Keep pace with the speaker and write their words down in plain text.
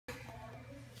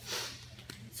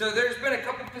So there's been a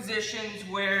couple positions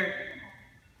where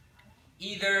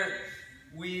either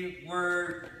we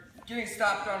were getting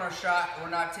stopped on our shot or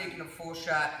not taking a full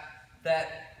shot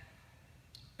that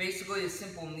basically a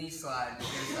simple knee slide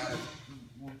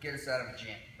will get us out of a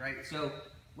jam, right? So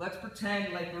let's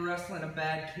pretend like we're wrestling a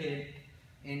bad kid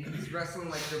and he's wrestling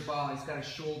like their ball. He's got his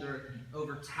shoulder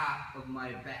over top of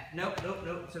my back. Nope,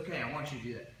 it's okay. I want you to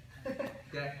do that.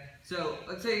 Okay? So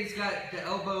let's say he's got the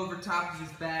elbow over top of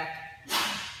his back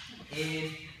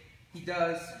and he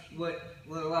does what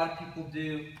a lot of people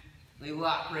do. They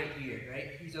lock right here,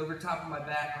 right? He's over top of my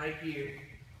back right here.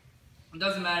 It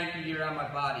doesn't matter if you're around my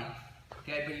body,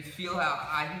 okay? But you feel how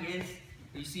high he is.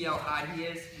 You see how high he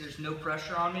is. There's no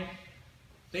pressure on me.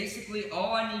 Basically,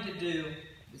 all I need to do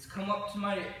is come up to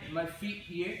my feet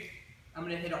here. I'm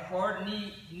gonna hit a hard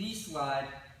knee slide,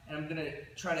 and I'm gonna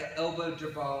try to elbow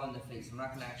Jabal in the face. I'm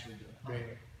not gonna actually do it.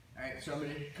 Right. All right, so I'm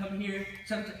gonna come here.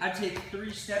 I take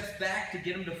 3 steps back to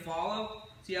get him to follow.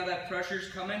 See how that pressure's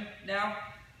coming now?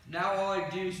 Now all I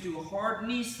do is do a hard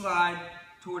knee slide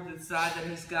toward the side that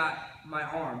he's got my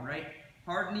arm, right?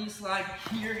 Hard knee slide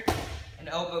here and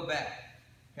elbow back.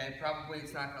 Okay, probably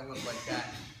it's not gonna look like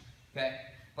that. Okay,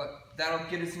 but that'll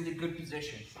get us into good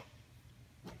position.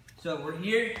 So we're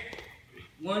here.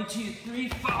 1, 2, 3,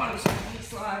 follow, so knee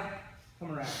slide,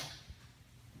 come around.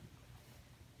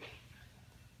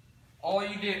 All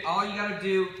you gotta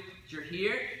do is you're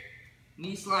here,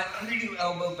 knee slide under you,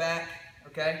 elbow back.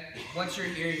 Okay? Once you're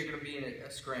here, you're gonna be in a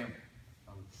scramble.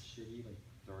 Should you like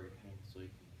throw your hands so you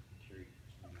can carry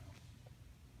your arm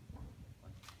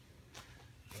out?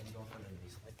 When you go for the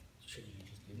knees, like should you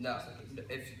just do No.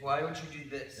 this? Why don't you do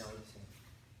this? No, this hand.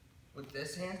 With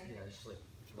this hand? Yeah, just like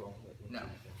roll it. No.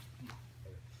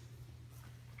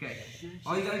 Okay.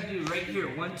 All you gotta do right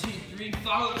here. 1, 2, 3,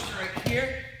 follow us right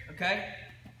here. Okay?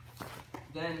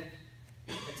 Then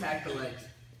attack the legs.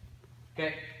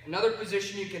 Okay. Another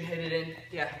position you can hit it in.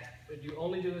 Yeah. But you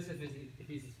only do this if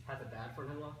he's has a bad front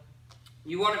headlock?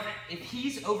 You want to, if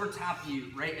he's over top of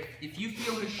you, right? If you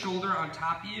feel his shoulder on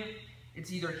top of you,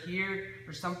 it's either here,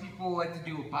 or some people like to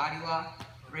do a body lock,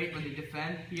 right? When they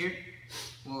defend here.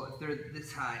 Well, if they're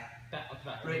this high,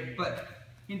 right? But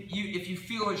if you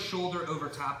feel his shoulder over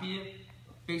top of you,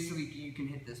 basically you can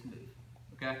hit this move,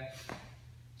 okay?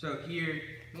 So here,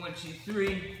 1, 2,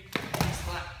 3,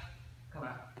 slap, come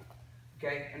out.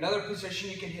 Okay, another position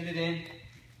you can hit it in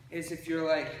is if you're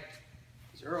like,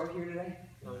 is Earl here today?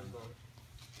 No, he's not.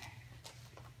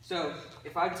 So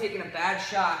if I'm taking a bad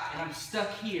shot and I'm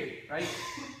stuck here, right?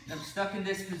 I'm stuck in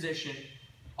this position.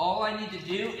 All I need to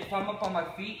do, if I'm up on my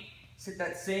feet, is hit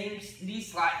that same knee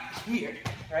slide here,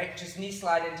 right? Just knee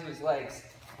slide into his legs.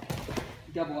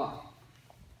 Double off.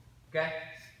 Okay?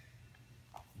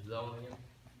 Low again.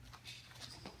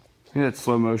 Yeah, that's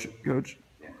slow motion, coach.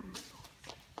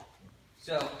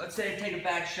 So let's say I take a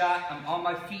bad shot. I'm on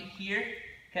my feet here.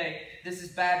 Okay, this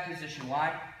is bad position.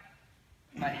 Why?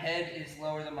 My head is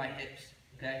lower than my hips.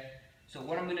 Okay, so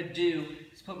what I'm gonna do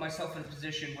is put myself in a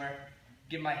position where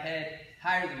get my head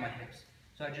higher than my hips.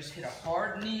 So I just hit a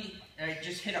hard knee, and I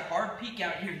just hit a hard peek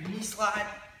out here, knee slide,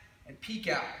 and peek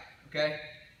out. Okay,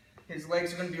 his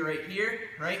legs are gonna be right here,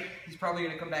 right? He's probably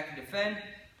gonna come back and defend.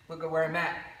 Look at where I'm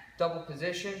at. Double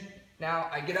position. Now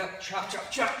I get up, chop, chop,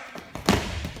 chop.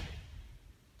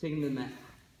 Take him to the mat.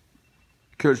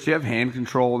 Coach, do you have hand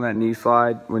control in that knee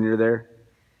slide when you're there?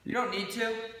 You don't need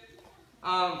to.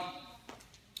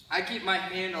 I keep my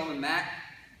hand on the mat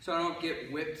so I don't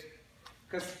get whipped.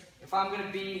 Because if I'm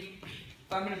gonna be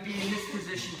in this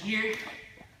position here,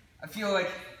 I feel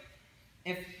like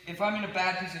if I'm in a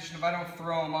bad position, if I don't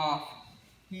throw him off,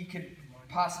 he could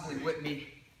possibly whip me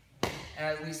and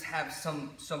at least have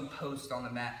some post on the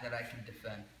mat that I can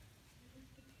defend.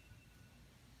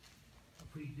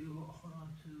 If we do hold on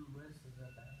to wrist, is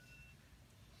that bad?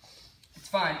 It's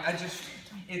fine.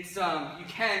 You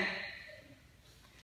can